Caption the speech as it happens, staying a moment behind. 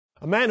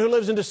A man who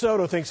lives in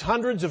DeSoto thinks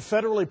hundreds of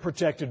federally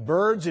protected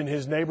birds in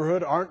his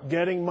neighborhood aren't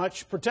getting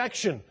much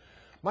protection.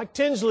 Mike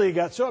Tinsley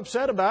got so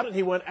upset about it,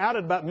 he went out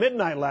at about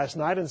midnight last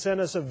night and sent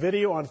us a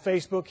video on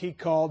Facebook he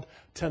called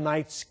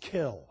Tonight's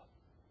Kill.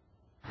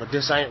 But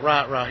this ain't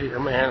right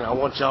here, man. I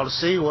want y'all to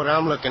see what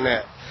I'm looking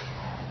at.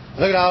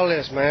 Look at all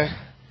this, man.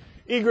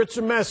 Egrets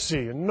are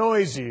messy and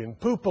noisy and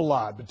poop a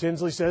lot, but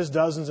Tinsley says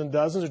dozens and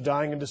dozens are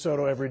dying in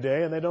DeSoto every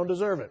day and they don't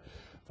deserve it.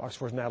 Fox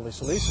 4's Natalie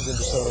Solis is in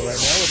DeSoto right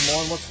now with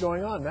more on what's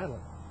going on. Natalie.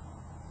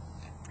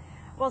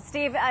 Well,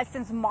 Steve,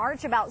 since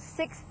March, about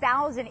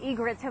 6,000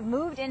 egrets have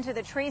moved into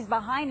the trees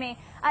behind me.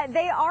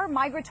 They are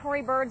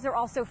migratory birds. They're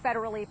also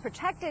federally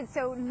protected,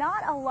 so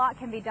not a lot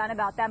can be done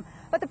about them.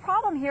 But the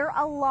problem here,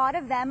 a lot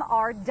of them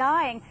are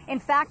dying. In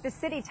fact, the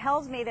city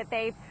tells me that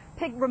they've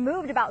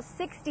removed about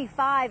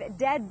 65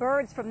 dead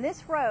birds from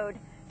this road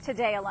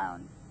today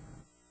alone.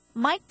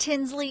 Mike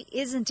Tinsley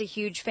isn't a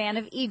huge fan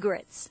of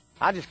egrets.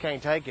 I just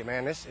can't take it,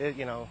 man.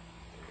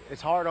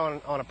 It's hard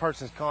on a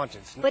person's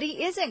conscience. But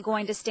he isn't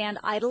going to stand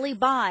idly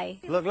by.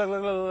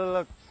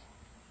 Look.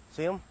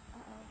 See him?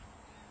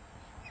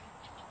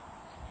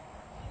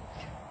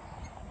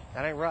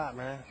 That ain't right,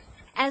 man.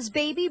 As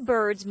baby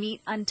birds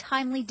meet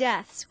untimely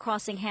deaths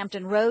crossing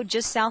Hampton Road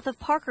just south of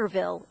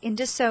Parkerville in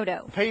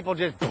DeSoto. People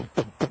just,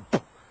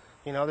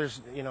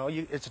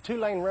 it's a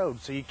two-lane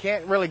road, so you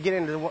can't really get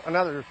into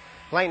another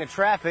lane of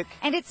traffic.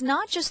 And it's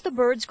not just the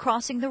birds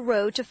crossing the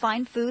road to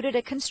find food at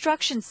a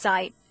construction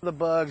site. The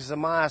bugs, the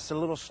mice, the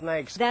little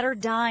snakes that are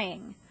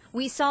dying.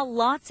 We saw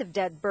lots of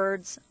dead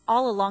birds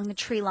all along the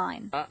tree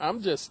line.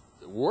 I'm just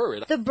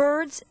worried. The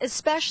birds,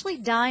 especially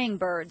dying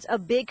birds, a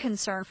big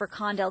concern for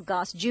Condell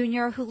Goss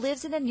Jr., who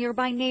lives in a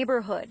nearby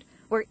neighborhood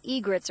where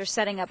egrets are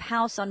setting up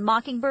house on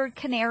Mockingbird,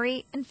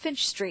 Canary, and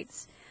Finch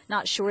Streets.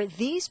 Not sure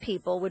these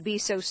people would be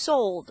so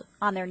sold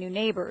on their new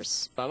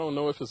neighbors. I don't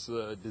know if it's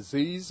a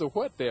disease or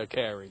what they're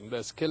carrying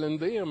that's killing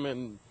them,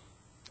 and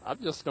I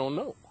just don't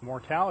know.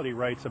 Mortality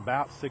rate's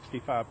about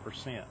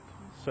 65%,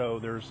 so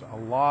there's a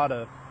lot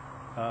of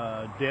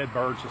dead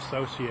birds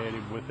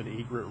associated with an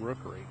egret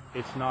rookery.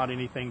 It's not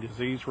anything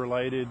disease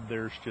related.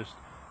 There's just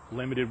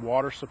limited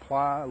water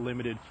supply,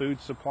 limited food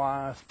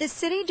supplies. The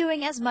city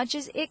doing as much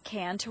as it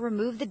can to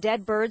remove the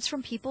dead birds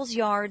from people's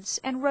yards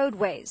and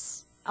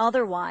roadways.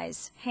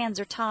 Otherwise, hands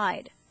are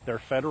tied. They're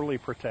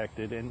federally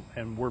protected,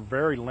 and we're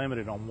very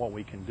limited on what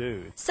we can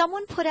do.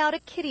 Someone put out a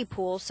kiddie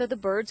pool so the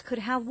birds could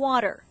have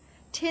water.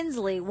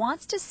 Tinsley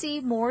wants to see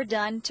more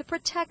done to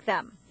protect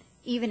them,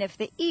 even if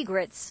the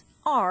egrets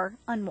are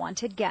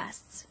unwanted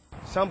guests.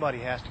 Somebody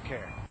has to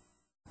care.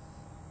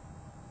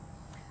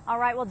 All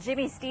right, well,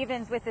 Jimmy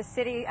Stevens with the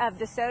city of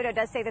DeSoto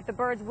does say that the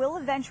birds will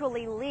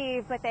eventually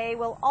leave, but they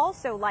will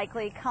also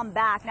likely come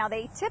back. Now,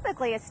 they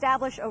typically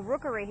establish a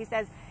rookery, he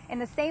says, in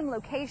the same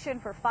location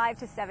for 5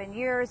 to 7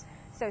 years.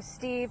 So,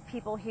 Steve,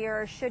 people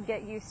here should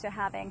get used to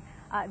having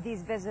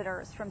these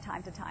visitors from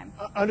time to time.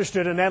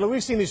 Understood. And Natalie,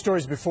 we've seen these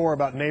stories before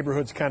about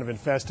neighborhoods kind of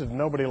infested and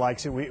nobody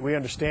likes it. We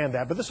understand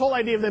that. But this whole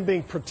idea of them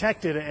being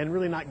protected and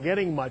really not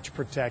getting much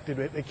protected,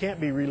 they can't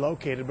be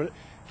relocated. But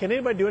can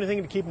anybody do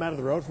anything to keep them out of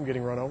the road from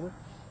getting run over?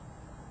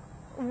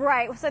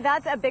 Right. So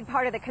that's a big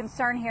part of the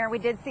concern here. We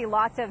did see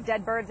lots of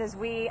dead birds as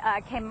we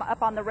came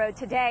up on the road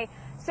today.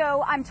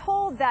 So I'm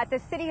told that the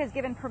city has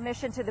given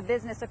permission to the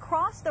business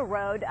across the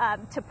road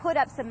to put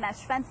up some mesh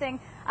fencing.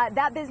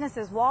 That business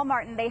is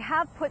Walmart, and they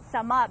have put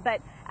some up,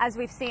 but as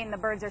we've seen, the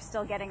birds are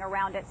still getting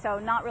around it. So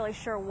not really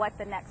sure what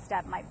the next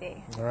step might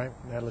be. All right.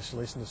 Natalie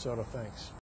Solis in DeSoto, thanks.